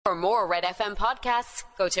For more Red FM podcasts,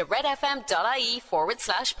 go to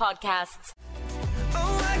redfm.ie/podcasts.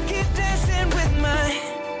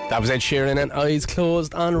 That was Ed Sheeran and Eyes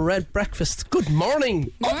Closed on Red Breakfast. Good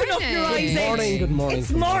morning. Open up your eyes, Good morning, good morning.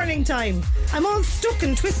 It's morning time. I'm all stuck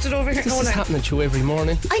and twisted over here. This is happening to you every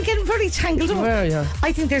morning. I'm getting very tangled up. Where, yeah.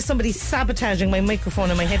 I think there's somebody sabotaging my microphone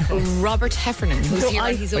and my headphones. Robert Heffernan, who's here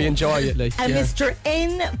on his own. I enjoy it, like. And Mr.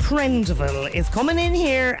 N. Prendeville is coming in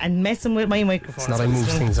here and messing with my microphone. It's not I move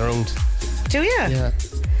things around. Do you? Yeah.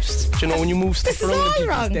 Just, do you know when you move stuff This is around all the people's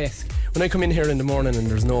wrong. desk? When I come in here in the morning and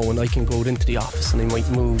there's no one, I can go out into the office and I might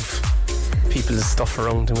move people's stuff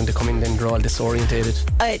around, and when they come in then they're all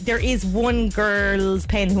disorientated. There is one girl's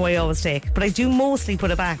pen who I always take, but I do mostly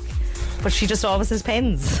put it back. But she just always has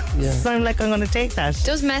pens. Yeah. So I'm like, I'm going to take that. It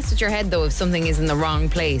does mess with your head though if something is in the wrong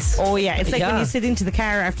place. Oh yeah, it's like Yeah. when you sit into the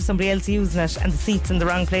car after somebody else using it and the seat's in the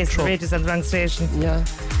wrong place, the fridge is at the wrong station. Yeah.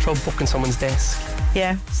 Try booking someone's desk.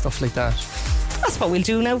 Yeah, Stuff like that. that's what we'll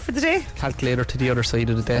do now for the day. Calculator to the other side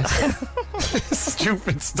of the desk.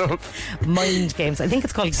 Stupid stuff. Mind games. I think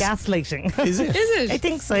it's called gaslighting. Is it? Is it? I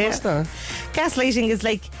think so, yeah. What's that? Gaslighting is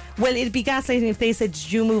like, well, it'd be gaslighting if they said,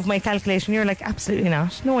 did you move my calculator? And you're like, absolutely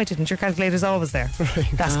not. No, I didn't. Your calculator's always there.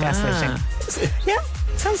 That's gaslighting. Yeah.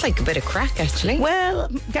 Sounds like a bit of crack actually. Well,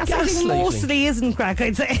 gaslighting mostly isn't crack,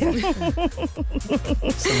 I'd say.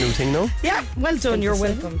 It's a new thing, no? Yeah, well done. You're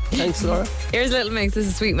welcome. Thanks, Laura. Here's a little mix. This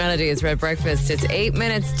is Sweet Melody. It's Red Breakfast. It's 8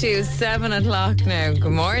 minutes to 7 o'clock now.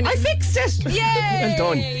 Good morning. I fixed it. Yay! Well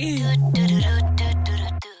done.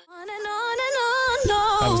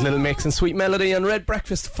 That was Little Mix and Sweet Melody on Red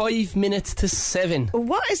Breakfast. 5 minutes to 7.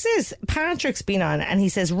 What is this? Patrick's been on and he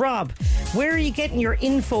says, Rob, where are you getting your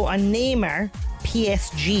info on Neymar,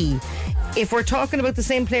 PSG? If we're talking about the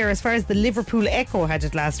same player, as far as the Liverpool Echo had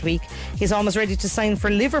it last week, he's almost ready to sign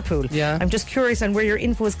for Liverpool. Yeah. I'm just curious on where your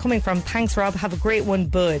info is coming from. Thanks, Rob. Have a great one,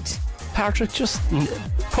 bud. Patrick, just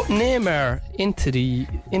put Neymar into the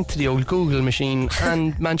old Google machine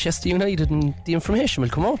and Manchester United and the information will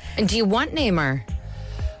come up. And do you want Neymar?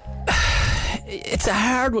 It's a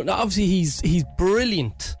hard one. Obviously he's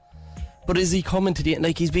brilliant, but is he coming to the end?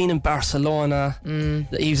 Like, he's been in Barcelona,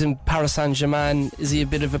 he was in Paris Saint-Germain. Is he a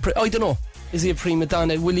bit of a I don't know, is he a prima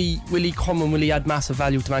donna? Will he come and will he add massive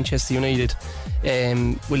value to Manchester United?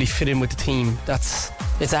 Will he fit in with the team? It's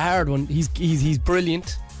a hard one. He's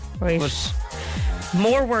brilliant, Right. but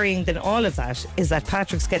More worrying than all of that is that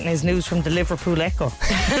Patrick's getting his news from the Liverpool Echo.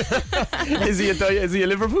 is he a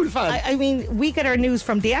Liverpool fan? I mean, we get our news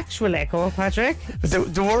from the actual Echo, Patrick.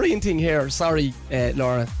 The worrying thing here, sorry,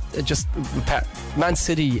 Laura, just Man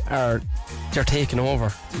City they're taking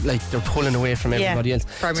over. Like, they're pulling away from everybody else.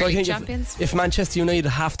 Premier League I think champions. if Manchester United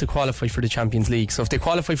have to qualify for the Champions League, so if they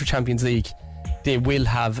qualify for Champions League, they will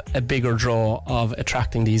have a bigger draw of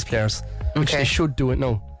attracting these players, which they should do it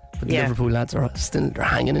now. But the Liverpool lads are still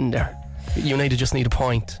hanging in there. United just need a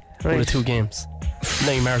point out of 2 games.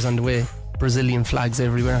 Neymar's on the way. Brazilian flags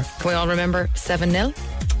everywhere. Can we all remember 7-0?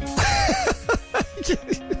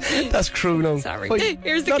 That's true now. Sorry. But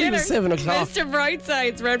Here's the not killer. even 7 o'clock. Mr.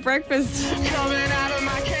 Brightside's Red Breakfast.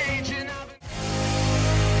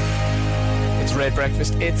 It's Red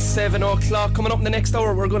Breakfast. It's 7 o'clock. Coming up in the next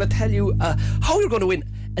hour, we're going to tell you how you're going to win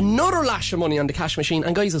another lash of money on the cash machine.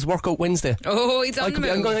 And guys, it's Workout Wednesday. Oh, it's on the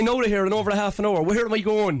move. I'm going to here in over half an hour. Where am I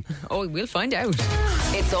going? Oh, we'll find out.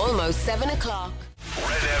 It's almost 7 o'clock.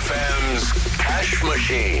 Red FM's Cash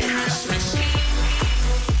Machine.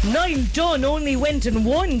 Niall Dunn only went and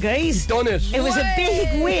won, guys. Done it. It was a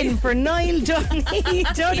big win for Niall Dunn. He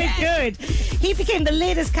done it good. He became the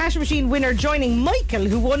latest cash machine winner, joining Michael,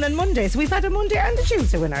 who won on Monday. So we've had a Monday and a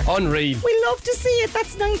Tuesday winner. Unreal. We love to see it.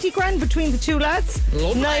 That's 90 grand between the two lads.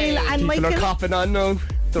 Lovely. Niall and People Michael. are copping on now.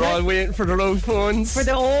 They're all waiting for their old phones. For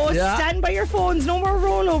the stand by your phones, no more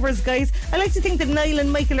rollovers, guys. I like to think that Niall and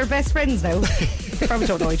Michael are best friends now. Probably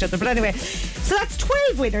don't know each other, but anyway. So that's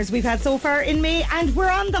 12 winners we've had so far in May, and we're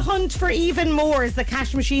on the hunt for even more as the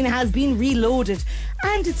cash machine has been reloaded.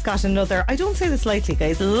 And it's got another, I don't say this lightly,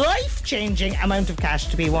 guys, life-changing amount of cash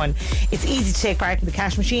to be won. It's easy to take part in the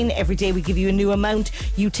cash machine. Every day we give you a new amount.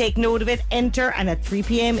 You take note of it, enter, and at 3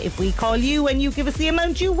 p.m, if we call you and you give us the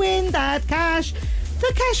amount, you win that cash.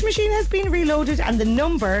 The cash machine has been reloaded, and the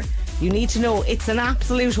number you need to know, it's an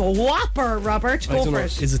absolute whopper, Robert. Go for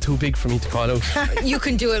it. Is it too big for me to call out? You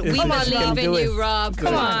can do it. We believe in you, Rob.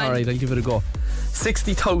 Come on. Alright, I'll give it a go.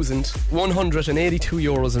 60,182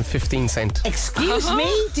 euros and 15 cents. Excuse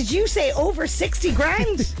me? Did you say over 60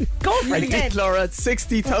 grand? Go for it And again. Dick Laura at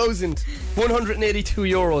 60,182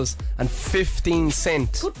 euros and 15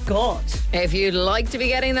 cents. Good God. If you'd like to be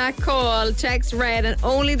getting that call, text RED and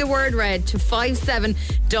only the word RED to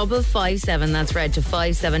 57557. That's RED to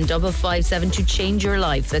 57557 to change your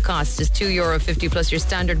life. The cost is €2.50 plus your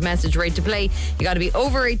standard message rate to play. You got to be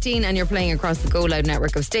over 18 and you're playing across the Go Loud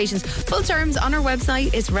network of stations. Full terms on our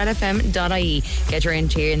website is redfm.ie. Get your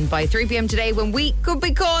entry in by 3 p.m. today when we could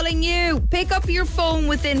be calling you. Pick up your phone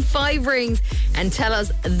within 5 rings and tell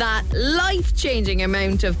us that life-changing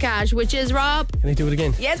amount of cash, which is, Rob. Can I do it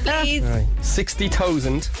again? Yes, please. All right.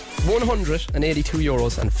 60,182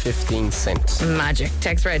 euros and 15 cents. Magic.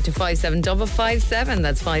 Text RED to 57557.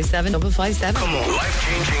 That's 57557.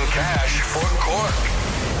 Life-changing cash for Cork.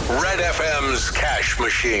 Red FM's cash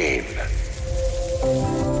machine.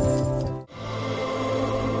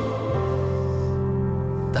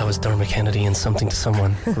 That was Dermot Kennedy and Something to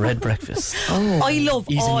Someone. Red Breakfast. I love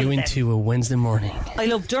Easing all you of them. into a Wednesday morning. I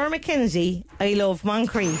love Dermot Kennedy. I love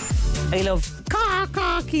Moncrief. I love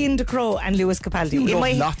Cian De Crow and Lewis Capaldi. You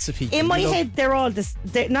love lots of people. In my You love- head, they're all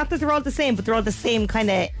not that they're all the same, but they're all the same kind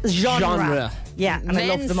of genre. Yeah, and I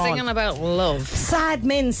love Men them all. singing about love. Sad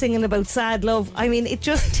men singing about sad love. I mean, it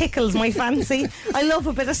just tickles my fancy. I love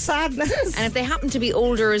a bit of sadness. And if they happen to be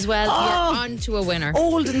older as well, you're on to a winner.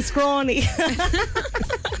 Old and scrawny.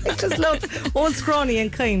 I just love old, scrawny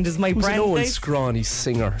and kind is my Who's brand. an old, guys. scrawny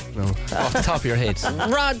singer? No, off the top of your head.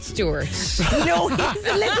 Rod Stewart. No, he's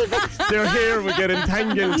a little bit. Their hair will get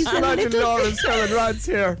entangled. Imagine Lauren's hair and Rod's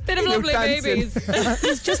hair. Bit of You're lovely dancing. babies.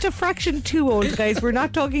 He's just a fraction too old, guys. We're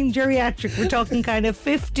not talking geriatric. We're talking kind of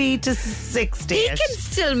 50 to 60. He can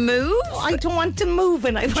still move. I don't want to move,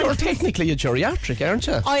 and I You're want to. technically a geriatric, aren't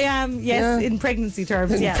you? I am, yes, Yeah. in pregnancy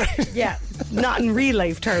terms, yeah. Yeah. Not in real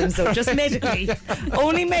life terms, though, just medically.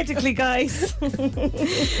 Only medically, guys.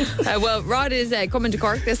 Well, Rod is coming to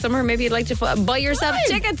Cork this summer. Maybe you'd like to buy yourself Right.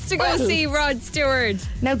 tickets to go Well. see Rod Stewart.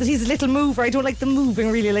 Now that he's a little mover, I don't like them moving,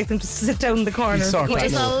 really. I like them to sit down in the corner. He's sort He of-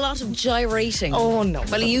 does a lot of gyrating. Oh, no.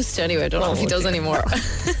 Well, he used to anyway. I don't know if he does anymore.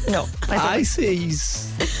 No. I say he's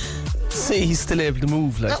still able to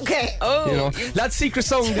move, like. Okay. Oh, You know, that secret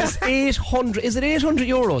song is 800. Is it 800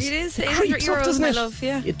 euros? It is It 800 creeps up, euros, doesn't my it? love,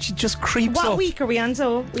 yeah. It just creeps What up. week are we on?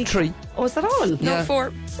 So, week 3. Oh, is that all? No, Yeah.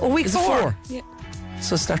 4, Oh, week Is it 4. 4? Yeah.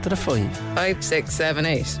 So start at a 5. 5, 6, 7,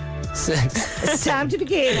 8. 6. It's time to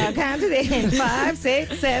begin. I'll count it in. 5,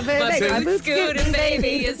 6, 7, My 8. My boots scooting,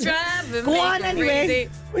 baby, is driving Go me on anyway. crazy.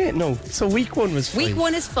 Wait, no. So week 1 was 5. Week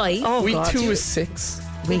 1 is 5. Oh, Week God. 2 is 6.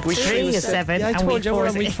 Week 3 is 7. Yeah, I and told week you 4 we're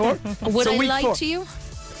is on week 8. 4. Would so I week lie 4, to you?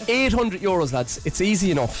 800 euros, lads. It's easy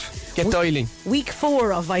enough. Get dialing. Week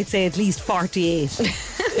 4 of, I'd say, at least 48.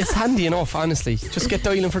 It's handy enough, honestly. Just get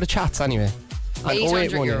dialing for the chats anyway. And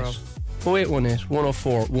 800 euro. 0818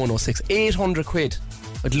 104 106. 800 quid.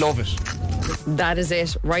 I'd love it. That is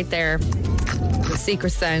it, right there. The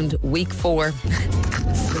secret sound, week 4.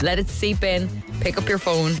 Let it seep in. Pick up your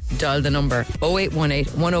phone, dial the number 0818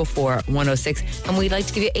 104 106, and we'd like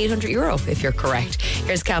to give you 800 euro if you're correct.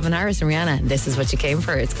 Here's Calvin Harris and Rihanna. This is what you came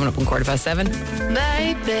for. It's coming up on 7:15.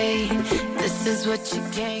 Baby, this is what you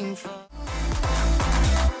came for.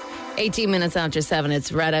 18 minutes after 7,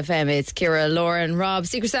 it's Red FM. It's Ciara, Laura and Rob.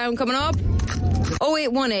 Secret sound coming up.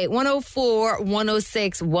 0818 104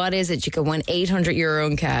 106. What is it? You can win 800 euro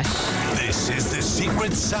in cash. This is the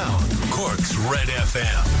secret sound. Cork's Red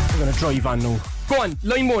FM. I'm going to drive on now. Go on,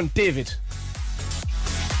 line 1, David.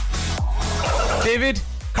 David,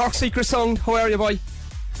 Cork Secret Sound. How are you, boy?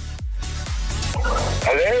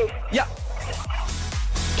 Hello? Yeah.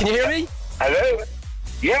 Can you hear me? Hello?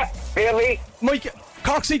 Yeah, Billy. Michael,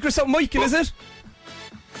 Cork Secret Sound. Michael, is it?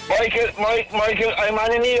 Michael, I'm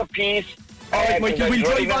on an earpiece. All right, Michael, we'll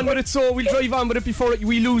drive on with it. So we'll drive on with it before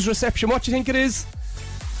we lose reception. What do you think it is?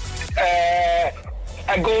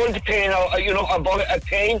 A gold pen, a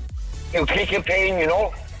pen. You click a pen,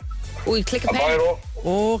 We click a a pen. biro.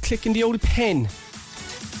 Oh, clicking the old pen.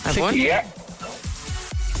 Have click one. Yeah.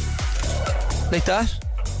 Like that.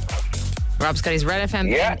 Rob's got his Red FM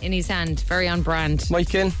Yeah. pen in his hand. Very on brand.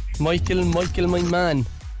 Michael, my man.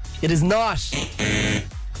 It is not.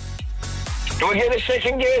 Do we get a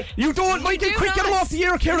second guess? You don't, Michael. do Quick, get him not. off the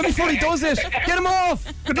air, Ciara, before he does it. Get him off.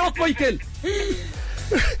 Good luck, Michael.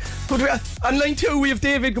 On line 2, we have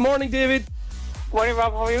David. Good morning, David. Morning,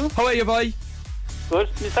 Rob. How are you? How are you, boy? Good.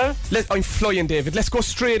 Yourself? I'm flying, David. Let's go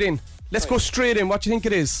straight in. Go straight in. What do you think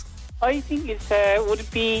it is? I think it's, would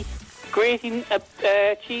it be grating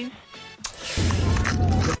cheese?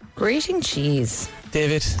 Grating cheese.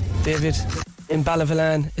 David, in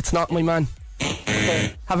Ballyvillan. It's not, my man.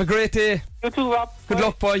 Have a great day. You too, Rob. Good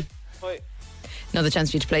luck, boy. Bye. Another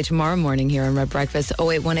chance for you to play tomorrow morning here on Red Breakfast.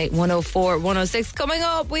 0818 104 106. Coming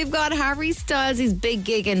up, we've got Harry Styles. His big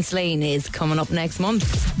gig in Slane is coming up next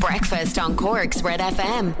month. Breakfast on Cork's Red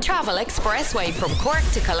FM. Travel expressway from Cork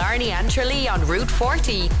to Killarney and Tralee on Route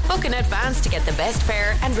 40. Book in advance to get the best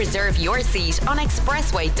fare and reserve your seat on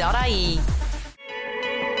expressway.ie.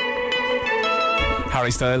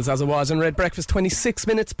 Harry Styles, as it was in Red Breakfast, 26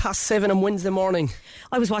 minutes past 7 on Wednesday morning.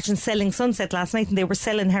 I was watching Selling Sunset last night and they were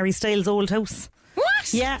selling Harry Styles' old house.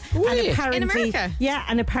 What? Yeah. Wait. And apparently, In America? Yeah,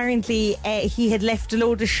 and apparently he had left a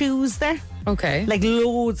load of shoes there. Okay. Like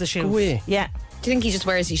loads of shoes. Go away. Yeah. Do you think he just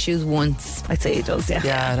wears his shoes once? I'd say he does, yeah.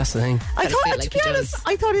 Yeah, that's the thing. I Kinda thought, feel to like be he honest, does.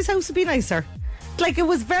 I thought his house would be nicer. Like, it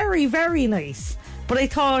was very, very nice. But I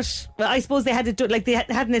thought, well, I suppose they had it done, like they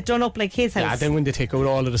hadn't it done up like his house. Yeah, then when they take out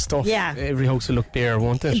all of the stuff, Yeah. every house will look bare,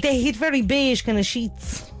 won't it? They had very beige kind of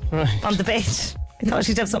sheets Right. on the bed. I thought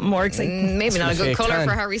he'd have something more exciting. Maybe not a good fake colour tan.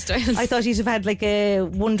 for Harry Styles. I thought he'd have had like a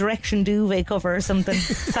One Direction duvet cover or something.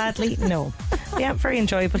 Sadly, no. Yeah, very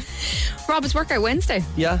enjoyable. Rob, it's Workout Wednesday.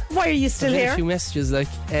 Yeah. Why are you still I've had here? a few messages, like,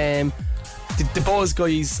 the Buzz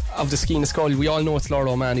guys of the Skiing Skull, we all know it's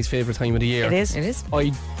Laura O'Mahony's favourite time of the year. It is. It is.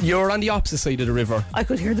 You're on the opposite side of the river. I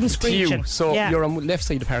could hear them To you, screeching. so yeah. you're on the left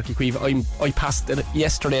side of Páirc Uí Chaoimh. I passed it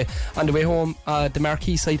yesterday on the way home, the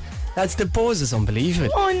Marquee side. That's the buzz is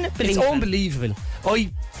unbelievable. Unbelievable. It's unbelievable. I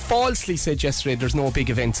falsely said yesterday there's no big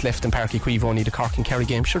events left in Páirc Uí Chaoimh, only the Cork and Kerry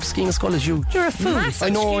game. Sure, the Skiing Skull is huge. You're a fool. I know, I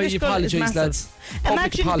Scottish Gull is apologise, massive. lads. Public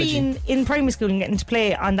Imagine apology. being in primary school and getting to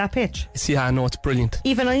play on that pitch. See, I know it's brilliant.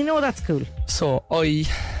 Even I know that's cool. So I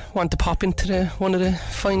want to pop into one of the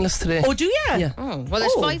finalists today. Oh, do you? Yeah. Oh, well,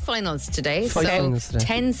 there's 5 finals today. Five so finals today.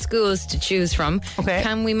 10 schools to choose from. Okay.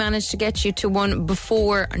 Can we manage to get you to one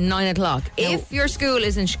before 9 o'clock? If your school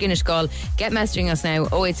is in Skinniscall, get messaging us now,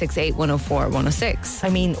 0868 104 106. I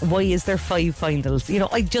mean, why is there 5 finals? You know,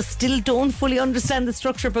 I just still don't fully understand the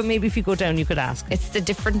structure, but maybe if you go down, you could ask. It's the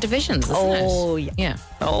different divisions, isn't Oh, it? yeah. Yeah.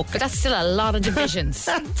 But that's still a lot of divisions.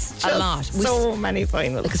 That's a just lot. So many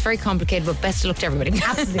finals. Look, it's very complicated, but best of luck to everybody.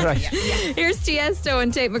 Absolutely. Right. Here's Tiesto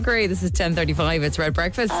and Tate McRae. This is 10:35. It's Red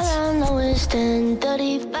Breakfast.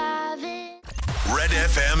 Red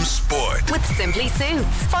FM Sport. With Simply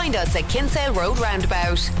Suits. Find us at Kinsale Road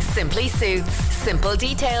Roundabout. Simply Suits. Simple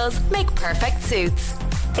details make perfect suits.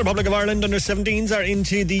 The Republic of Ireland under-17s are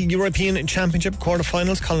into the European Championship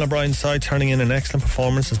quarter-finals. Colin O'Brien's side turning in an excellent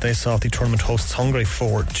performance as they saw the tournament hosts Hungary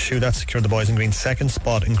 4-2. That secured the boys in green second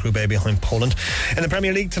spot in Group A behind Poland. In the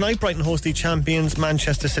Premier League tonight, Brighton host the champions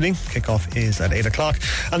Manchester City. Kick-off is at 8 o'clock.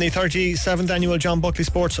 And the 37th annual John Buckley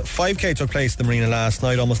Sports 5K took place at the Marina last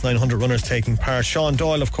night. Almost 900 runners taking part. Sean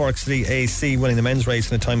Doyle of Cork City AC winning the men's race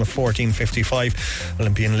in a time of 14:55.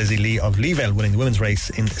 Olympian Lizzie Lee of Leeville winning the women's race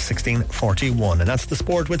in 16:41. And that's the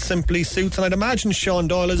sport with Simply Suits, and I'd imagine Sean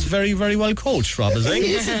Doyle is very, very well coached, Rob, is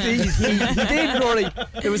he? Yes, indeed. He did, Rory.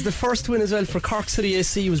 It was the first win as well for Cork City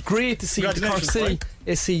AC. It was great to see the Cork City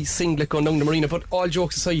AC singlet going down the Marina. But all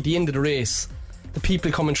jokes aside, the end of the race, the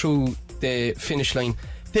people coming through the finish line,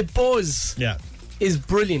 the buzz is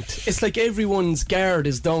brilliant. It's like everyone's guard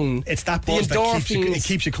is down. It's that The buzz that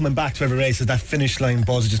keeps you coming back to every race. Is that finish line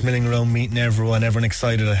buzz, just milling around, meeting everyone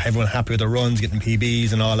excited, everyone happy with their runs, getting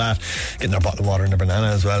PBs and all that, getting their bottle of water and their banana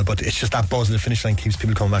as well. But it's just that buzz at the finish line keeps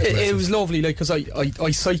people coming back to races. It was lovely, like, because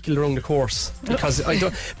I cycled around the course because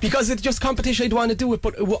it's just competition. I'd want to do it,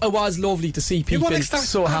 but it was lovely to see people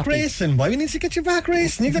so back happy. racing. Why we need to get you back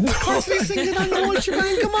racing? You got the Cork City singing on the whole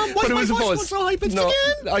shebang. Come on, why But it was a my voice buzz. so high pitched No,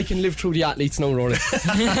 again? I can live through the athletes now, Rory.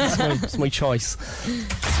 It's my choice.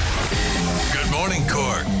 Good morning,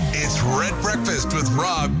 Cork. It's Red Breakfast with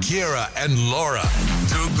Rob, Ciara, and Laura.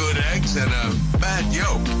 2 good eggs and a bad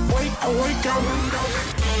yolk. Wake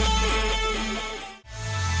up.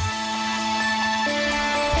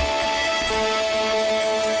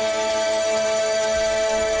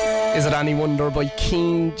 Is it any wonder by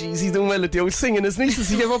Keane? Jeez, he's doing well at the old singing, isn't he? Since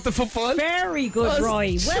he gave up the football. Very good,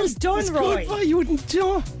 Roy. Well done, It's Roy. good, Roy. You wouldn't, you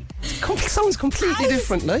know. Sounds completely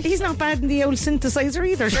different, like. He's not bad in the old synthesizer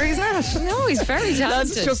either, sure he's not. No, he's very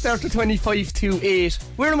talented. That's just after 25 to 8.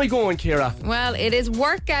 Where am I going, Ciara? Well, it is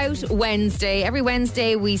Workout Wednesday. Every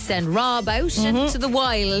Wednesday we send Rob out into the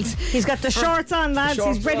wild. He's got the shorts on, lads.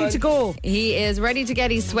 shorts He's ready on. to go. He is ready to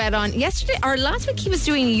get his sweat on. Yesterday, or last week, he was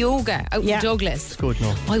doing yoga out in Douglas. Good,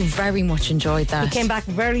 no. I very much enjoyed that. He came back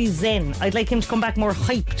very zen. I'd like him to come back more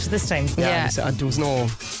hyped this time. Yeah. There was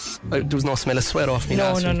no smell of sweat off me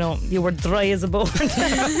last week. No. You were dry as a bone.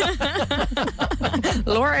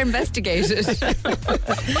 Laura investigated.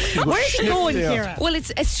 Where's he going, Ciara? Well, it's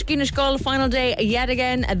a Skinniscall final day yet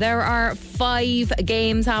again. There are 5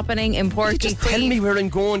 games happening in Páirc Uí Just tell Chaoimh. me where I'm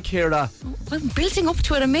going, Ciara. I'm building up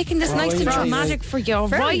to it. I'm making this nice and dramatic for you.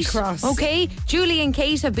 Very Right. cross. Okay. Julie and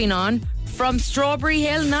Kate have been on from Strawberry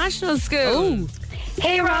Hill National School.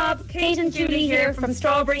 Hey Rob, Kate and Julie here from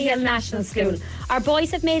Strawberry Hill National School. Our boys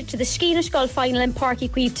have made it to the Skeenish Golf final in Páirc Uí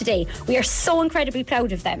Chaoimh today. We are so incredibly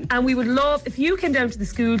proud of them. And we would love if you came down to the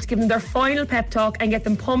school to give them their final pep talk and get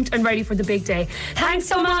them pumped and ready for the big day. Thanks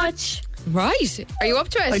so much. Right. Are you up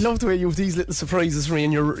to it? I love the way you have these little surprises for me,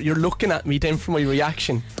 and you're looking at me then for my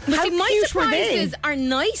reaction. But How see, my cute were they? surprises are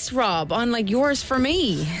nice, Rob, unlike yours for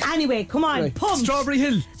me. Anyway, come on, Right. pump. Strawberry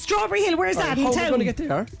Hill. Strawberry Hill, where's that in How are we town? going to get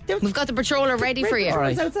there? We've got the patroller ready for you. All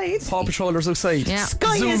right. Outside. Paw Patrollers outside. Yeah.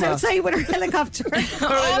 Sky is Zuma. outside with her helicopter. All right,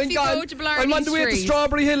 Off I'm you gone. go to Blarney I'm on the way to Street.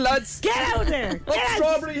 Strawberry Hill, lads. Get out there. Up Get out.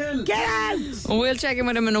 Strawberry Hill. Get out. We'll check in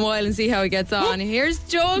with him in a while and see how he gets on. Here's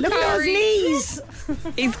Joel Look at those Corey. knees.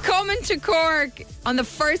 He's coming to Cork on the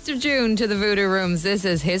 1st of June to the Voodoo Rooms. This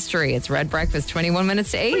is history. It's Red Breakfast, 21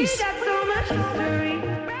 minutes to 8.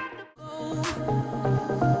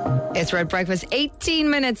 It's Red Breakfast, 18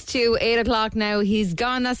 minutes to 8 o'clock now. He's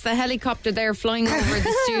gone. That's the helicopter there flying over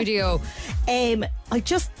the studio. I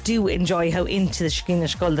just do enjoy how into the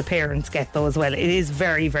Skeenish Gull the parents get though as well. It is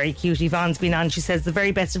very, very cute. Yvonne's been on. She says the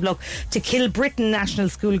very best of luck to Kilbrittain National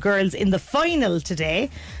School girls in the final today.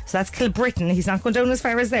 So that's Kilbrittain. He's not going down as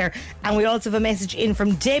far as there. And we also have a message in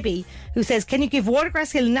from Debbie who says, can you give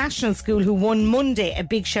Watergrass Hill National School, who won Monday, a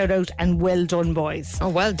big shout out and well done, boys. Oh,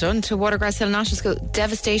 well done to Watergrass Hill National School.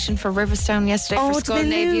 Devastation for Riverstown yesterday for did Skull they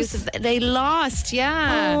Nave lose? Youth. They lost,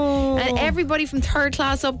 yeah. Oh. And everybody from third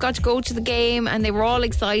class up got to go to the game and they were all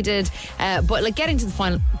excited. But like getting to the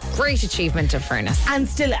final, great achievement in fairness. And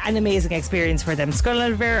still an amazing experience for them. Skull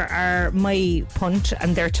Alver are my punt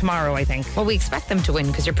and they're tomorrow, I think. Well, we expect them to win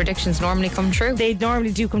because your predictions normally come true. They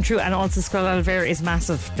normally do come true, and also Skull Alver is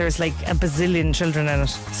massive. There's like a bazillion children in it,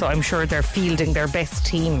 so I'm sure they're fielding their best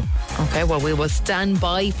team. Okay, well, we will stand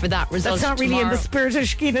by for that result. That's not really in tomorrow. the spirit of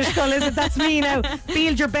Skeenish Skull, is it? That's me now.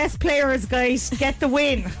 Field your best players, guys. Get the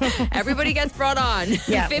win. Everybody gets brought on.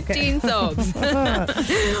 Yeah, 15 subs.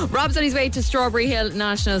 Rob's on his way to Strawberry Hill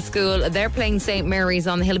National School. They're playing St. Mary's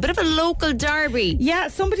on the Hill. A bit of a local derby. Yeah,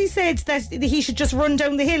 somebody said that he should just run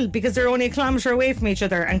down the hill because they're only a kilometre away from each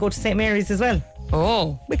other and go to St. Mary's as well.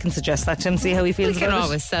 Oh. We can suggest that to him, see how he feels We can about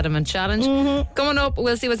always it. set him a challenge. Coming up,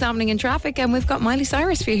 we'll see what's happening in traffic, and we've got Miley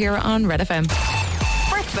Cyrus for you here on Red FM.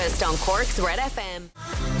 Breakfast on Cork's Red FM.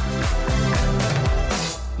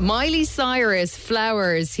 Miley Cyrus,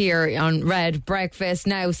 Flowers here on Red Breakfast.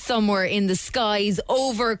 Now, somewhere in the skies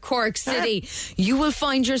over Cork City, you will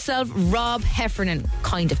find yourself Rob Heffernan,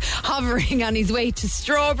 kind of, hovering on his way to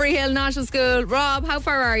Strawberry Hill National School. Rob, how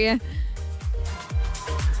far are you?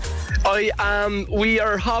 We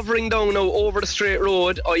are hovering down now over the straight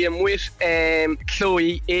road. I am with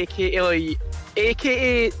Chloe, aka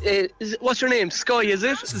what's your name? Sky, is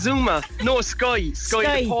it? Zuma? No, Sky,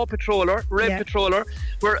 the Paw Patroller, Red Patroller.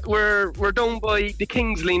 We're down by the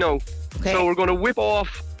Kingsley now. Okay. So we're going to whip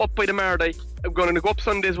off up by the Mardyke. We're going to go up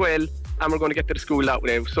Sunday as well, and we're going to get to the school that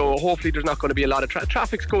way. So hopefully there's not going to be a lot of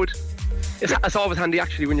traffic's good. It's always handy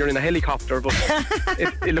actually when you're in a helicopter, but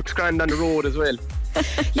it looks grand on the road as well.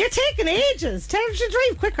 You're taking ages. Tell her to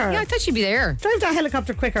drive quicker. Yeah, I thought she'd be there. Drive that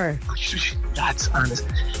helicopter quicker. That's honest.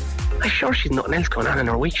 I'm sure she's nothing else going on in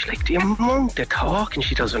her week. Like the amount of talking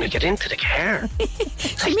she does when I get into the car.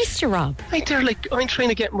 She missed you, Rob. I'm trying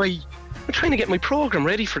to get my programme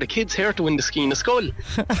ready for the kids here to win the Skeenish Skull.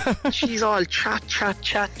 She's all chat.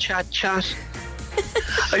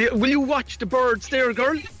 Will you watch the birds there,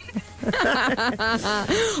 girl?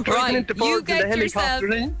 Right, you get yourself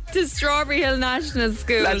to Strawberry Hill National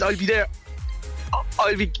School. Lads, I'll be there.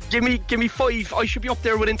 Give me 5. I should be up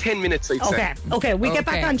there within 10 minutes, I'd say. Okay, we get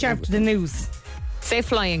back on to after the news. Safe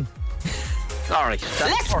flying. All right.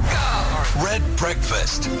 Let's go. Red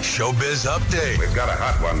Breakfast Showbiz Update. We've got a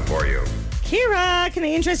hot one for you. Ciara, can I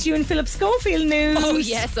interest you in Phillip Schofield news? Oh,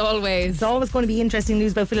 yes, always. It's always going to be interesting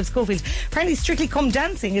news about Phillip Schofield. Apparently, Strictly Come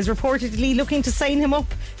Dancing is reportedly looking to sign him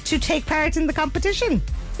up to take part in the competition.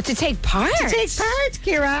 To take part? To take part,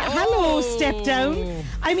 Ciara. Hello, step down.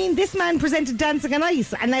 I mean, this man presented Dancing on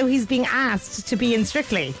Ice, and now he's being asked to be in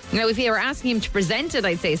Strictly. Now, if you were asking him to present it,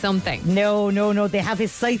 I'd say something. No. They have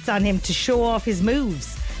his sights on him to show off his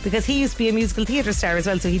moves. Because he used to be a musical theatre star as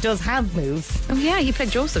well, so he does have moves. Oh yeah, he played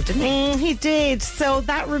Joseph, didn't he? He did. So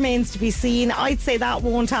that remains to be seen. I'd say that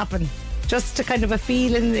won't happen. Just to kind of a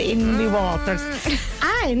feel in the waters.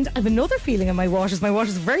 And I have another feeling in my waters. My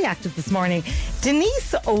waters are very active this morning.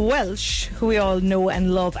 Denise Welsh, who we all know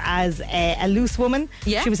and love as a loose woman.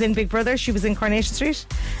 Yeah. She was in Big Brother. She was in Coronation Street.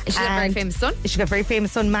 She got a very famous son. She got a very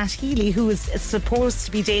famous son, Matt Healy, who is supposed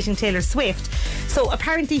to be dating Taylor Swift. So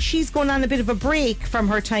apparently she's going on a bit of a break from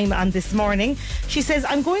her time on This Morning. She says,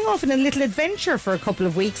 I'm going off on a little adventure for a couple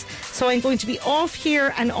of weeks, so I'm going to be off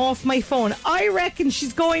here and off my phone. I reckon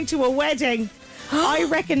she's going to a wedding. I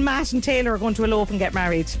reckon Matt and Taylor are going to elope and get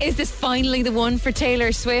married. Is this finally the one for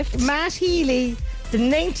Taylor Swift? Matt Healy, the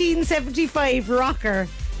 1975 rocker,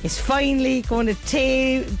 is finally going to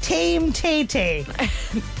tame Tay-Tay.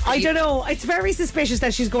 I don't know. It's very suspicious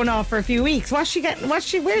that she's going off for a few weeks. Where's she going?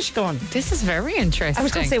 This is very interesting. I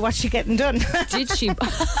was going to say, what's she getting done? Did she? No,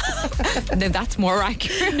 that's more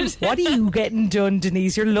accurate. What are you getting done,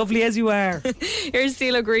 Denise? You're lovely as you are. Here's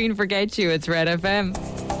CeeLo Green, Forget You. It's Red FM.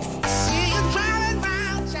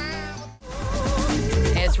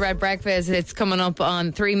 It's Red Breakfast. It's coming up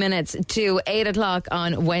on 3 minutes to 8 o'clock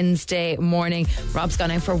on Wednesday morning. Rob's gone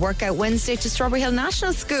out for a workout Wednesday to Strawberry Hill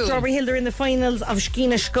National School. Strawberry Hill, they're in the finals of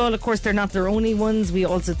Skeena Skull. Of course, they're not their only ones. We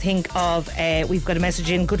also think of, we've got a message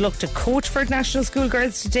in. Good luck to Coachford National School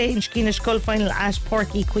girls today in Skeena Skull final at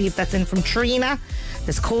Porky Queeve. That's in from Trina.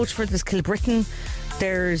 There's Coachford, there's Kilbrittain,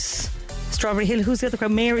 there's Strawberry Hill. Who's the other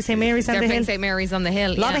crowd? St. Mary's on the hill. They're playing St. Mary's on the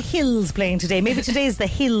hill. A lot of hills playing today. Maybe today is the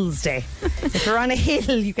Hills Day. If you're on a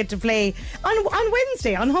hill, you get to play on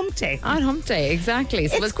Wednesday, on Hump Day. On Hump Day, exactly.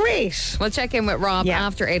 So it's great. We'll check in with Rob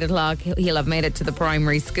after 8 o'clock. He'll have made it to the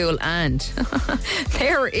primary school, and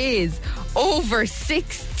there is over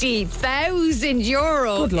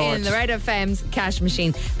 €60,000 in the Red FM's cash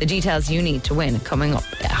machine. The details you need to win coming up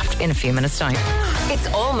in a few minutes' time. It's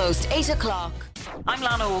almost 8 o'clock. I'm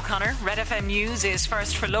Lana O'Connor. Red FM News is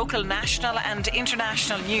first for local, national and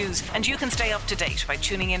international news, and you can stay up to date by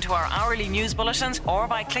tuning into our hourly news bulletins or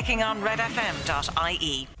by clicking on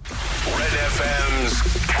redfm.ie. Red FM's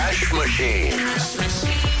cash machine.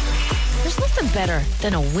 There's nothing better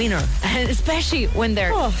than a winner, and especially when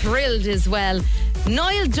they're thrilled as well.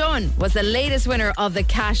 Niall Dunn was the latest winner of the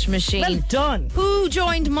cash machine. Well done. Who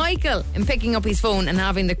joined Michael in picking up his phone and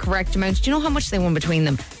having the correct amount? Do you know how much they won between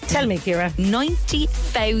them? Tell me, Ciara.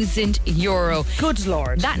 €90,000. Good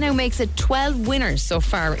Lord. That now makes it 12 winners so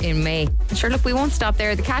far in May. And sure, look, we won't stop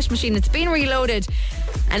there. The cash machine, it's been reloaded,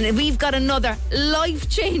 and we've got another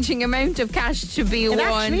life-changing amount of cash to be won. It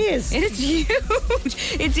actually is. It is huge.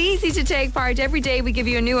 It's easy to take part. Every day we give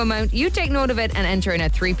you a new amount. You take note of it and enter in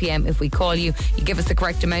at 3 p.m. If we call you, you give us the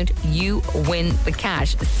correct amount, you win the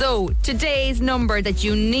cash. So today's number that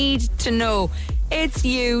you need to know, it's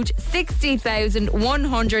huge.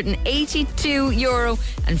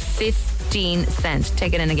 €60,182.15.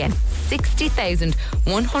 Take it in again.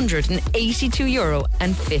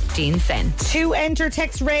 €60,182.15. To enter,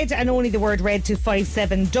 text RED and only the word RED to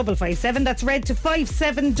 57557. That's RED to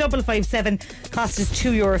 57557. Cost is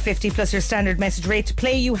 €2.50 plus your standard message rate. To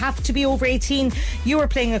play, you have to be over 18. You are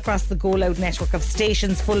playing across the Go Loud network of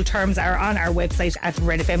stations. Full terms are on our website at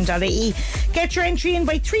redfm.ie. Get your entry in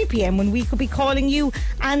by 3 p.m. when we could be calling you.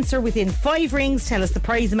 Answer within 5 rings. Tell us the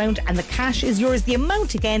prize amount and the cash is yours. The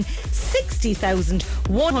amount again,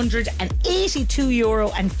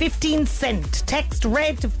 €60,182.15. Text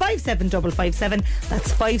RED to 57557.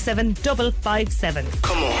 That's 57557.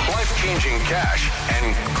 Come on. Life-changing cash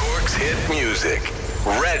and Cork's hit music.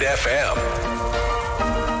 Red FM.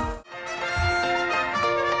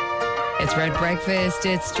 It's Red Breakfast.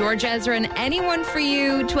 It's George Ezra and Anyone for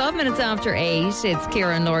You. 12 minutes after 8. It's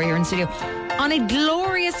Ciara and Laura here in studio on a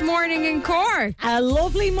glorious morning in Cork. A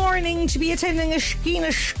lovely morning to be attending a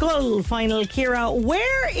Skeena Skull final, Ciara.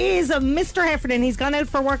 Where is Mr. Heffernan? He's gone out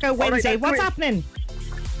for workout Wednesday. What's happening?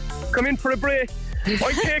 Come in for a break.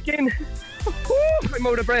 I'm taking... I'm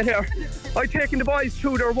out of breath here. I'm taking the boys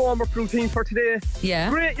through their warm-up routine for today.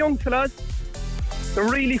 Yeah. Great young fellas. They're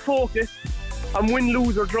really focused. And win,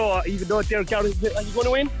 lose or draw, even though they're guaranteed. Are you going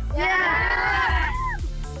to win? Yeah!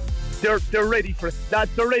 They're ready for it. Lads,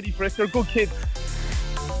 they're ready for it. They're good kids.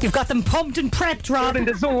 You've got them pumped and prepped, Rob. They're in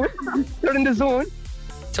the zone. They're in the zone.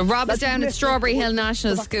 So Rob is down at Strawberry Hill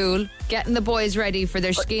National School, getting the boys ready for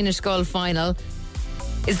their Skeena Skull final.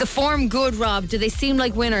 Is the form good, Rob? Do they seem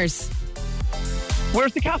like winners?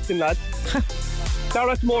 Where's the captain, lads?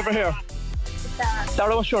 Dara, come over here.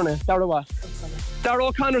 Dara, what's your name? Dara what? Dara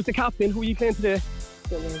O'Connor's the captain. Who are you playing today?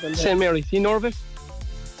 St. Mary's. You nervous?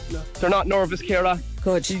 No. They're not nervous, Ciara.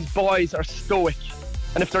 Good. These boys are stoic.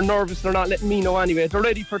 And if they're nervous, they're not letting me know anyway. They're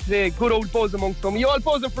ready for today. Good old buzz amongst them. You all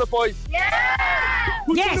buzzing for it, boys? Yeah!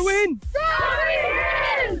 Who's going to win? Strawberry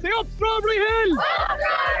Hill! Stay up, Strawberry Hill!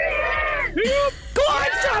 Strawberry Hill! Stay up! Go on,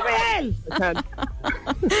 Strawberry Hill! I can.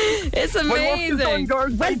 It's My work is amazing. done,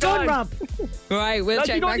 girls. Well done, Rob. Right, we'll Lads,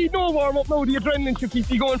 check you don't back. need no warm up now. The adrenaline should keep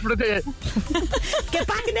you going for the day. Get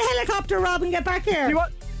back in the helicopter, Rob, and get back here.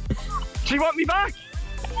 She want me back?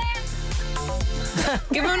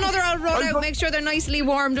 Give them another old run out. Make sure they're nicely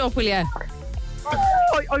warmed up, will you?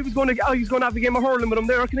 I was going to have a game of hurling with them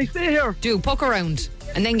there. Can I stay here? Do puck around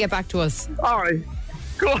and then get back to us. All right.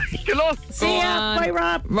 Good luck. See ya. Bye,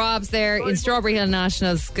 Rob. Rob's there in Strawberry Hill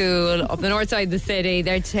National School up the north side of the city.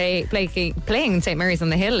 They're playing St. Mary's on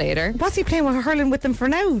the Hill later. What's he playing with hurling with them for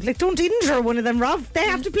now? Like, don't injure one of them, Rob. They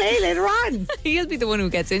have to play later on. He'll be the one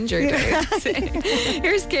who gets injured.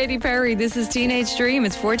 Here's Katy Perry. This is Teenage Dream.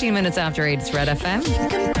 It's 14 minutes after 8. It's Red FM.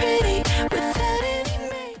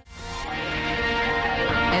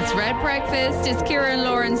 It's Red Breakfast. It's Ciara and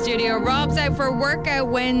Laura in studio. Rob's out for Workout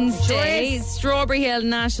Wednesday. Strawberry Hill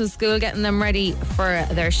National School getting them ready for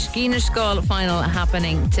their Skeena Skull final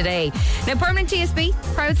happening today. Now, Permanent TSB,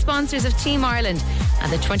 proud sponsors of Team Ireland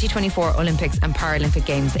and the 2024 Olympics and Paralympic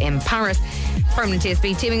Games in Paris. Permanent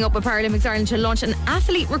TSB teaming up with Paralympics Ireland to launch an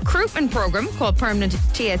athlete recruitment programme called Permanent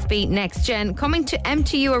TSB Next Gen, coming to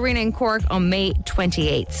MTU Arena in Cork on May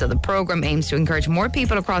 28th. So the programme aims to encourage more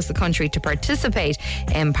people across the country to participate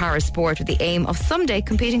in para sport with the aim of someday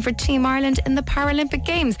competing for Team Ireland in the Paralympic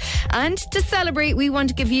Games. And to celebrate, we want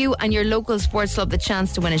to give you and your local sports club the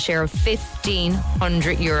chance to win a share of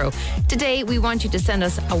 €1,500. Today, we want you to send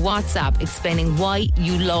us a WhatsApp explaining why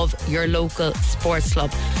you love your local sports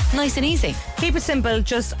club. Nice and easy. Keep it simple,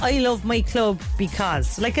 just I love my club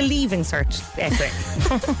because, like a leaving cert essay.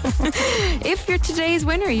 If you're today's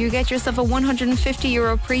winner, you get yourself a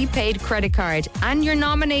 €150 prepaid credit card, and your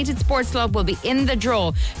nominated sports club will be in the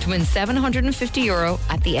draw to win €750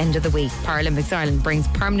 at the end of the week. Paralympics Ireland brings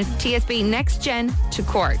Permanent TSB Next Gen to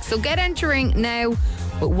Cork. So get entering now.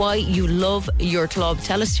 But why you love your club.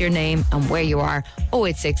 Tell us your name and where you are.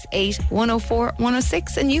 0868 104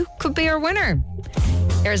 106 and you could be our winner.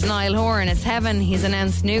 Here's Niall Horan. It's Heaven. He's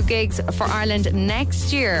announced new gigs for Ireland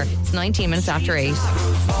next year. It's 19 minutes after 8.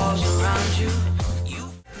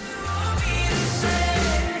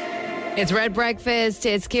 It's Red Breakfast.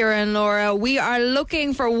 It's Ciara and Laura. We are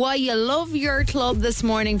looking for why you love your club this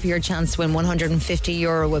morning for your chance to win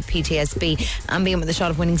 €150 with PTSB and begin with a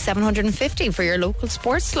shot of winning $750 for your local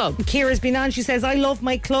sports club. Ciara's been on. She says, I love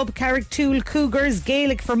my club, Carricktool Cougars,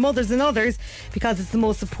 Gaelic for mothers and others, because it's the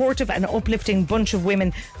most supportive and uplifting bunch of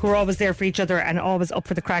women who are always there for each other and always up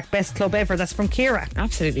for the crack. Best club ever. That's from Ciara.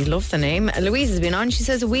 Absolutely love the name. Louise has been on. She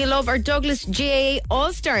says, we love our Douglas GAA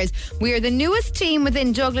All-Stars. We are the newest team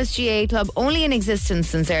within Douglas GAA Club, only in existence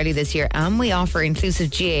since early this year, and we offer inclusive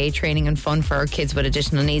GAA training and fun for our kids with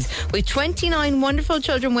additional needs. We've 29 wonderful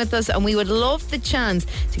children with us, and we would love the chance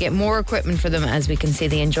to get more equipment for them as we can see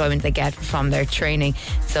the enjoyment they get from their training.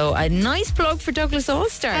 So a nice plug for Douglas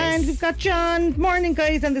All-Stars. And we've got John. Morning,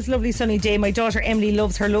 guys, on this lovely sunny day. My daughter Emily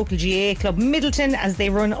loves her local GAA club, Middleton, as they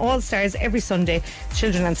run All-Stars every Sunday.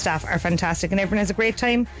 Children and staff are fantastic and everyone has a great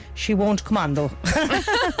time. She won't come on, though.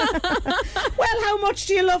 Well, how much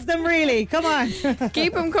do you love them, really? Come on.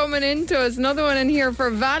 Keep them coming into us. Another one in here for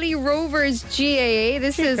Valley Rovers GAA.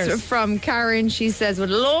 This is from Karen. She says, would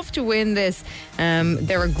love to win this.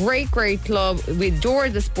 They're a great club. We adore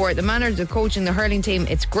the sport, the manner, the coaching, the hurling team.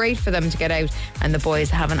 It's great for them to get out and the boys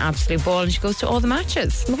have an absolute ball, and she goes to all the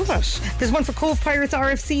matches. Love it. There's one for Cove Pirates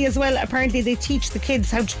RFC as well. Apparently they teach the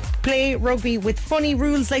kids how to play rugby with funny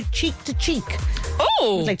rules like cheek to cheek.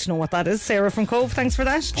 Oh, I'd like to know what that is. Sarah from Cove, thanks for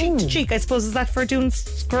that. Cheek to cheek, I suppose, is that for doing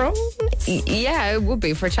scrum? Yeah, it would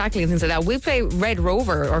be for tackling and things like that. We play Red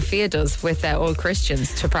Rover, or Fia does, with old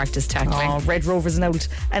Christians to practice tackling. Oh, Red Rover's an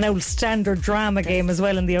old standard drama game as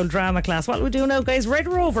well in the old drama class. What do we do now, guys? Red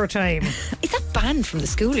Rover time. Is that banned from the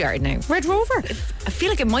schoolyard now? Red Rover? I feel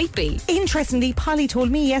like it might be. Interestingly, Polly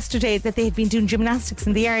told me yesterday that they had been doing gymnastics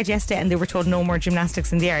in the yard yesterday and they were told no more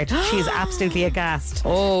gymnastics in the yard. She is absolutely aghast.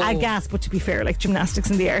 Oh. Aghast, but to be fair, like gymnastics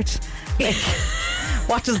in the yard. Like,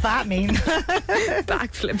 what does that mean?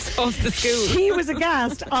 Backflips off the school. She was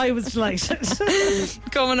aghast. I was delighted.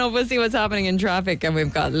 Coming up, we'll see what's happening in traffic, and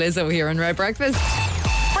we've got Lizzo here on Red Breakfast.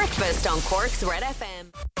 Breakfast on Cork's Red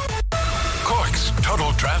FM. Cork's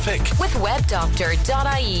Total Traffic. With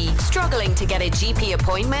webdoctor.ie. Struggling to get a GP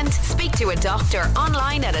appointment? Speak to a doctor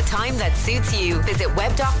online at a time that suits you. Visit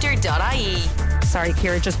webdoctor.ie. Sorry,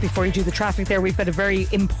 Ciara, just before you do the traffic there, we've got a very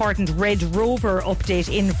important Red Rover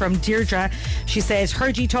update in from Deirdre. She says,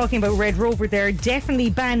 heard you talking about Red Rover there, definitely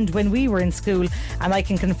banned when we were in school, and I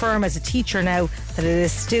can confirm as a teacher now that it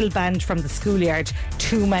is still banned from the schoolyard.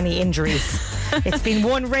 Too many injuries. It's been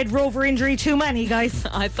one Red Rover injury too many, guys.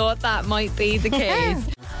 I thought that might be the case.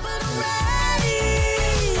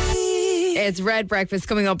 It's Red Breakfast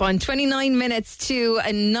coming up on 29 minutes to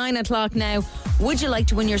 9 o'clock now. Would you like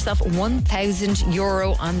to win yourself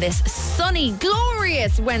 €1,000 on this sunny,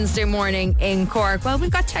 glorious Wednesday morning in Cork? Well, we've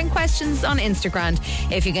got 10 questions on Instagram.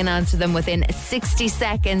 If you can answer them within 60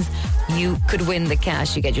 seconds, you could win the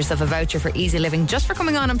cash. You get yourself a voucher for Easy Living just for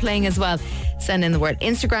coming on and playing as well. Send in the word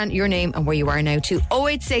Instagram, your name and where you are now to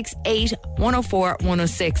 0868 104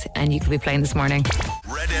 106 and you could be playing this morning.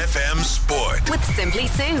 Red FM Sport. With Simply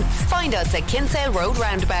Suits. Find us at Kinsale Road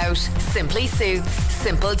Roundabout. Simply Suits.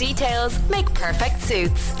 Simple details make perfect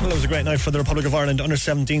suits. Well, it was a great night for the Republic of Ireland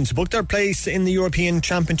under-17s to book their place in the European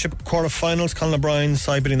Championship quarter-finals. Colin O'Brien's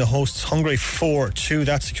side beating the hosts Hungary 4-2.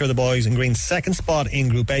 That secured the boys in green second spot in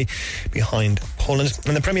Group A behind Poland.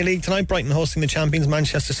 In the Premier League tonight, Brighton hosting the champions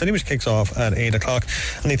Manchester City, which kicks off at 8 o'clock.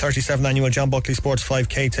 And the 37th annual John Buckley Sports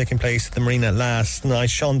 5K taking place at the Marina last night.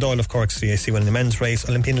 Sean Doyle of Cork CAC winning the men's race.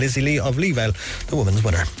 Olympian Lizzie Lee of Leeville, the women's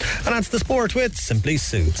winner. And that's the sport with Simply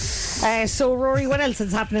Suits. So, Rory, what else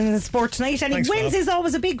is happening in the sport tonight? And Wednesday's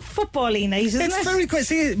always a big football-y night, isn't it? It's very quick.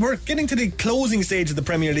 See, we're getting to the closing stage of the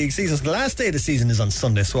Premier League season. So the last day of the season is on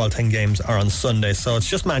Sunday, so all 10 games are on Sunday. So it's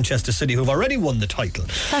just Manchester City who've already won the title.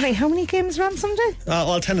 Sorry, how many games are on Sunday?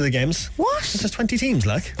 All 10 of the games. What? It's just 20 teams,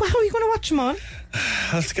 like. Well, how are you going to watch them all?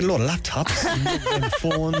 I'll have to get a load of laptops and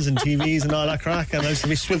phones and TVs and all that crack, and I'll just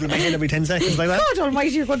be swiveling my head every 10 seconds like that. God almighty,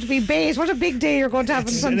 you're going to be bait. What a big day you're going to have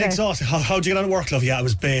on Sunday. It's exhausting. How'd you get on work, love? Yeah, I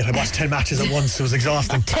was bait. I watched 10 matches at once. It was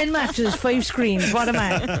exhausting. 10 matches, 5 screens. What a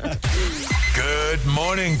man. Good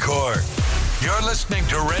morning, Cork. You're listening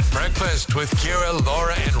to Red Breakfast with Ciara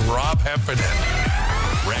Laura and Rob Heffernan.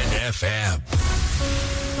 Red FM.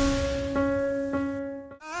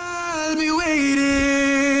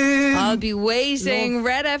 I'll be waiting.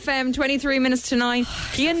 Red FM, 23 minutes to 9.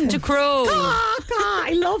 Cian de Crow.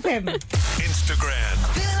 I love him. Instagram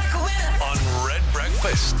on Red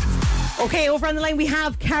Breakfast. Okay, over on the line we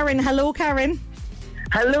have Karen. Hello, Karen.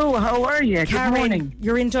 Hello, how are you? Karen, good morning.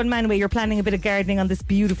 You're in Dunmanway. You're planning a bit of gardening on this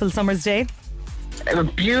beautiful summer's day. A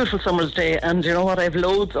beautiful summer's day, and you know what? I have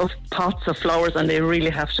loads of pots of flowers, and they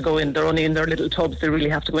really have to go in. They're only in their little tubs. They really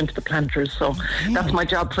have to go into the planters. So that's my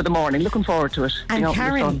job for the morning. Looking forward to it. And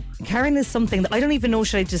Karen is something that I don't even know.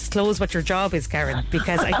 Should I disclose what your job is, Karen?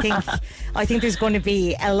 Because I think there's going to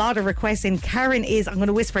be a lot of requests in. Karen is, I'm going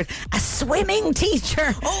to whisper it, a swimming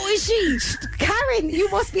teacher. Oh, is she? Karen, you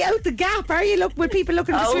must be out the gap, are you? Look, with people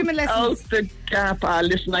looking for swimming lessons. Out the gap.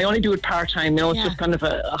 Listen, I only do it part time. You know, it's just kind of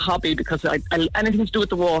a hobby because anything to do with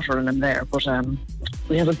the water, and I'm there. But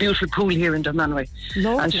we have a beautiful pool here in Dunmanway.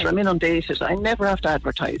 And sure, I'm inundated. I never have to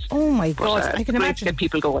advertise. Oh my God, I can imagine. To get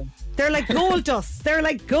people going. They're like gold dust. They're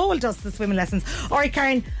like gold dust, the swimming lessons. All right,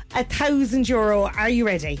 Karen, €1,000. Are you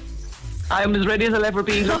ready? I'm as ready as I'll ever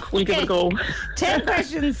be. Look, we'll give it a go. 10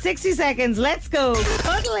 questions, 60 seconds. Let's go.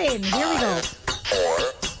 Cuddle in. Here we go. 4,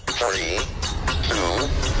 3, 2, 1.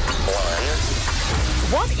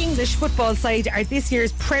 What English football side are this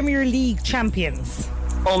year's Premier League champions?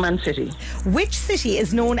 Man City. Which city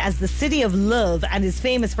is known as the City of Love and is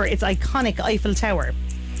famous for its iconic Eiffel Tower?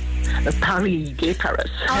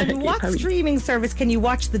 Paris. On what streaming service can you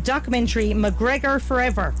watch the documentary McGregor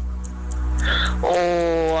Forever?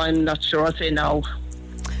 Oh, I'm not sure. I'll say no.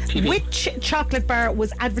 TV. Which chocolate bar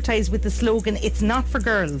was advertised with the slogan, "It's not for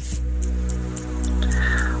girls"?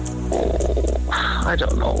 Oh, I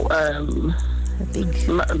don't know. A big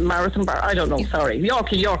marathon bar. I don't know. Sorry,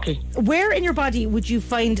 Yorkie. Where in your body would you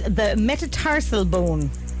find the metatarsal bone?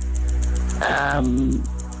 Hands.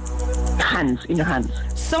 In your hands.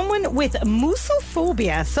 Someone with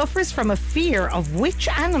moosophobia suffers from a fear of which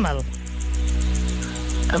animal?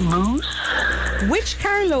 A moose. Which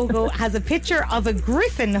car logo has a picture of a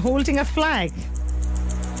griffin holding a flag?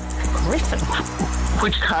 Griffin.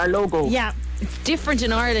 Which car logo? Yeah. It's different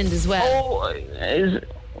in Ireland as well. Oh,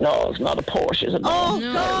 no, it's not a Porsche, is it? Oh,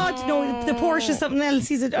 no. God, no, the Porsche is something else.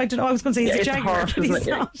 I don't know, I was going to say he's a Jaguar, but he's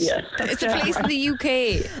not. Yeah. It's a place in the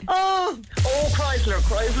UK. Oh, Chrysler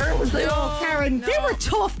was there. Oh, Karen, they were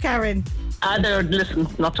tough, Karen. Listen,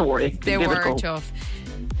 not to worry. They were tough.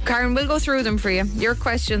 Karen, we'll go through them for you. Your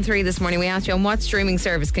question 3 this morning, we asked you on what streaming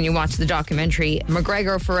service can you watch the documentary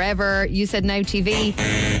McGregor Forever. You said Now TV.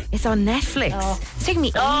 It's on Netflix. It's taking me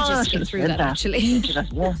ages to get through that actually.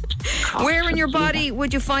 Where in your body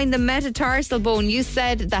would you find the metatarsal bone? You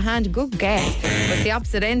said the hand. Good guess. But the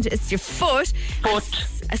opposite end, it's your foot.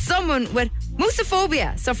 Someone with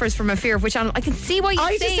moosophobia suffers from a fear of which animal. I can see why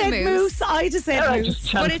you say moose. I just said moose. I just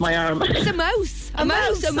chanced my arm. It's a mouse. A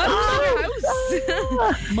mouse in our house.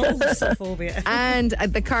 Mouseophobia. And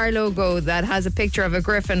the car logo that has a picture of a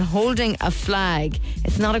griffin holding a flag.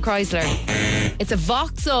 It's not a Chrysler. It's a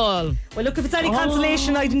Vauxhall. Well, look, if it's any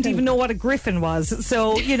consolation, I didn't even know what a griffin was.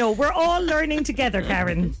 So, we're all learning together,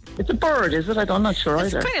 Karen. It's a bird, is it? I'm not sure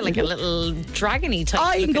It's either. kind of like a little dragony type.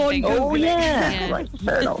 I'm going thing. Oh, yeah. Right,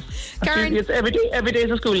 fair enough. Karen, It's every day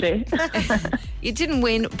is a school day. you didn't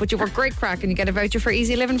win, but you were great crack and you get a voucher for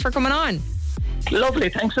Easy Living for coming on. Lovely,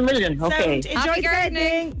 thanks a million. Okay. Enjoy Happy the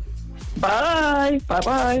gardening. Bye.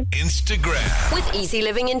 Bye-bye. Instagram. With Easy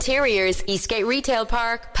Living Interiors, Eastgate Retail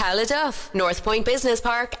Park, Paladuff, North Point Business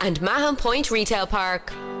Park, and Mahon Point Retail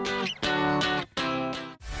Park.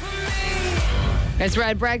 It's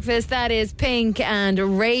Red Breakfast. That is Pink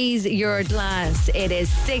and Raise Your Glass. It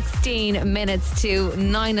is 16 minutes to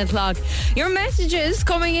 9 o'clock. Your messages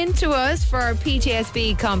coming into us for our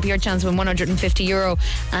PTSB comp. Your chance to win €150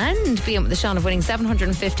 and be in with the shot of winning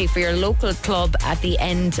 $750 for your local club at the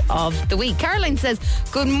end of the week. Caroline says,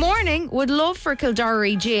 good morning. Would love for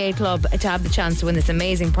Kildare GA Club to have the chance to win this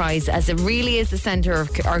amazing prize, as it really is the centre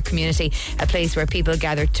of our community, a place where people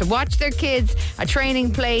gather to watch their kids, a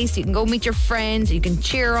training place. You can go meet your friends. You can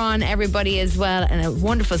cheer on everybody as well, and a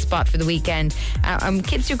wonderful spot for the weekend.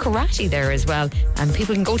 Kids do karate there as well, and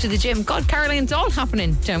people can go to the gym. God, Caroline, it's all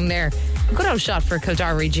happening down there. A good old shot for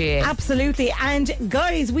Kildare GA. Absolutely. And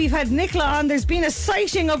guys, we've had Nicola on. There's been a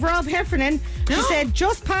sighting of Rob Heffernan. She said,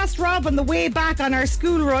 just past Rob on the way back on our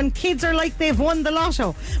school run, kids are like they've won the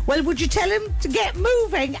lotto. Well, would you tell him to get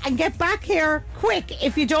moving and get back here quick,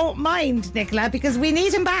 if you don't mind, Nicola, because we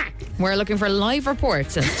need him back. We're looking for live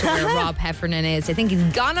reports as to where Rob Heffernan is. I think he's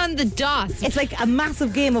gone on the dot. It's like a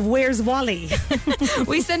massive game of Where's Wally?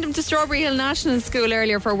 We sent him to Strawberry Hill National School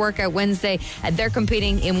earlier for a workout Wednesday. They're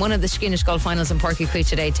competing in one of the Skeenish Golf finals in Páirc Uí Chaoimh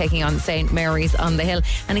today, taking on St Mary's on the Hill.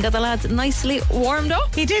 And he got the lads nicely warmed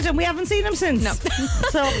up. He did, and we haven't seen him since. No.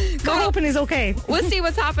 So we're hoping he's okay. We'll see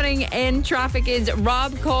what's happening in traffic. Is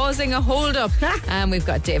Rob causing a hold up? And we've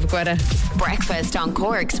got David Guetta. Breakfast on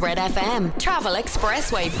Cork's Red FM. Travel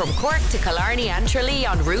expressway from Cork to Killarney and Tralee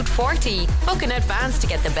on Route 40. Book in advance to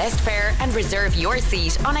get the best fare and reserve your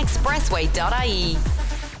seat on expressway.ie.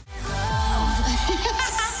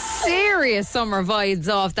 Serious summer vibes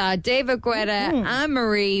off that. David Guetta,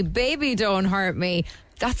 Anne-Marie, Baby Don't Hurt Me.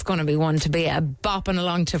 That's going to be one to be bopping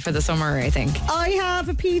along to for the summer, I think. I have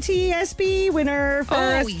a PTSB winner for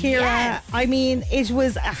us, Ciara. Yes. I mean, it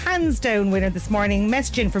was a hands down winner this morning.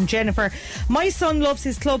 Messaging from Jennifer. My son loves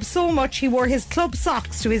his club so much he wore his club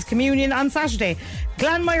socks to his communion on Saturday.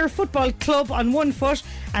 Glanmire Football Club on one foot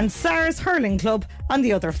and SARS Hurling Club on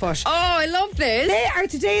the other foot. Oh, I love this. They are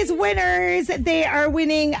today's winners. They are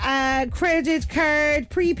winning a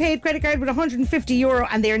prepaid credit card with €150,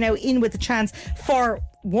 and they are now in with a chance for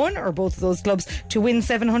one or both of those clubs to win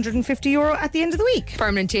 €750 at the end of the week.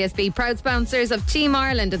 Permanent TSB, proud sponsors of Team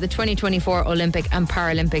Ireland of the 2024 Olympic and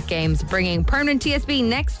Paralympic Games, bringing Permanent TSB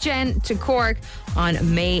Next Gen to Cork on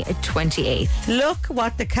May 28th. Look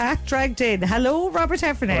what the cat dragged in. Hello, Robert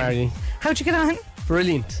Heffernan. How are you? How'd you get on?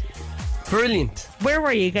 Brilliant. Where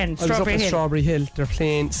were you again? I was up at Strawberry Hill. They're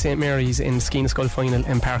playing St Mary's in the Skeenish Golf final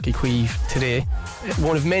in Páirc Uí Chaoimh today.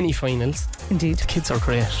 One of many finals. Indeed. The kids are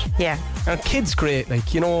great. Yeah. And kids great,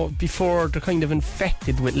 before they're kind of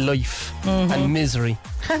infected with life and misery.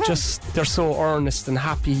 Just, they're so earnest and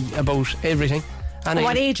happy about everything. And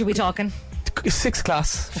what age are we talking? 6th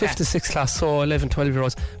class, 5th to 6th class, so 11,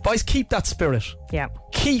 12-year-olds. Boys, keep that spirit. Yeah.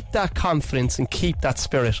 Keep that confidence and keep that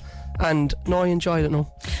spirit. And no, I enjoyed it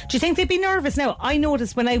now. Do you think they'd be nervous now? I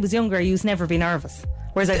noticed when I was younger, I used to never be nervous.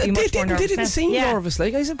 Whereas I'd be much more nervous. They didn't seem nervous.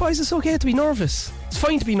 I said, boys, it's okay to be nervous. It's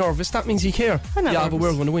fine to be nervous. That means you care. Yeah, but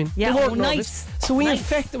we're going to win. Yeah, they weren't nervous. Nice. So we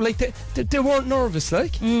infected them. They weren't nervous. They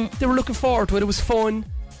were looking forward to it. It was fun.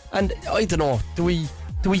 And I don't know. Do we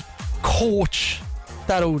coach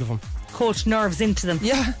that out of them? Coach nerves into them.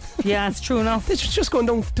 Yeah. Yeah, it's true enough. They're just going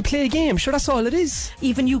down to play a game. Sure, that's all it is.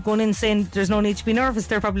 Even you going in saying there's no need to be nervous,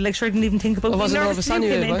 they're probably like, sure, I didn't even think about I wasn't nervous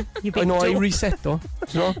anyway. I know, I reset though.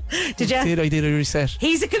 You know? Did you? I did a reset.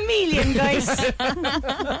 He's a chameleon, guys.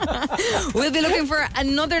 We'll be looking for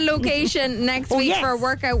another location next week for a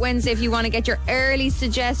workout Wednesday if you want to get your early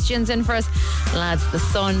suggestions in for us. Lads, the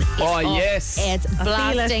sun is up. Yes. It's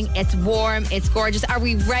blasting. It's warm. It's gorgeous. Are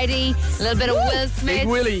we ready? A little bit of Will Smith. Big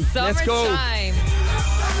Willie. Let's go.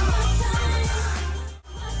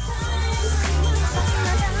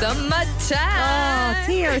 Summertime. Oh,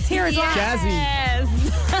 tears. Yes.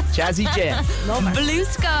 Jazzy Jeff. Blue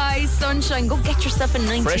skies, sunshine. Go get yourself a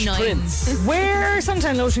 99. Fresh Prince. Wear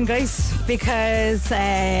suntan lotion, guys, because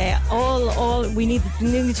all we need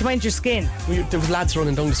to mind your skin. There was lads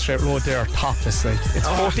running down the straight road there, topless. Like it's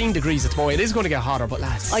 14 degrees at the moment. It is going to get hotter, but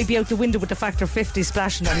lads, I'd be out the window with the factor 50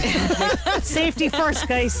 splashing on. Safety first,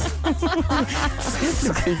 guys.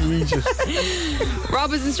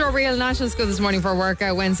 Rob was in Strawberry Hill National School this morning for a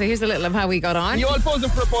workout Wednesday. Here's a little of how we got on. You all buzzing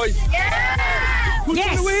for it, boys? Yeah! Who's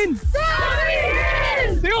going to win? Strawberry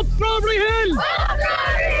Hill! Stay up, Strawberry Hill!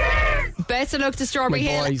 Best of luck to Strawberry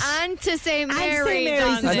Hill boys. and to St.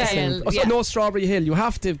 Mary's. No Strawberry Hill. You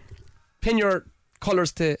have to pin your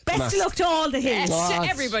colours to Best of luck to all the hills. To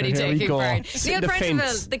everybody taking part. Neil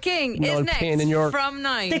Prentice, the King, is next from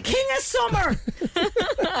 9. The King of Summer.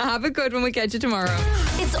 Have a good one. We'll catch you tomorrow.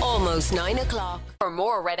 It's almost 9 o'clock. For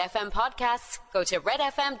more Red FM podcasts, go to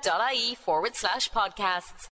redfm.ie/podcasts.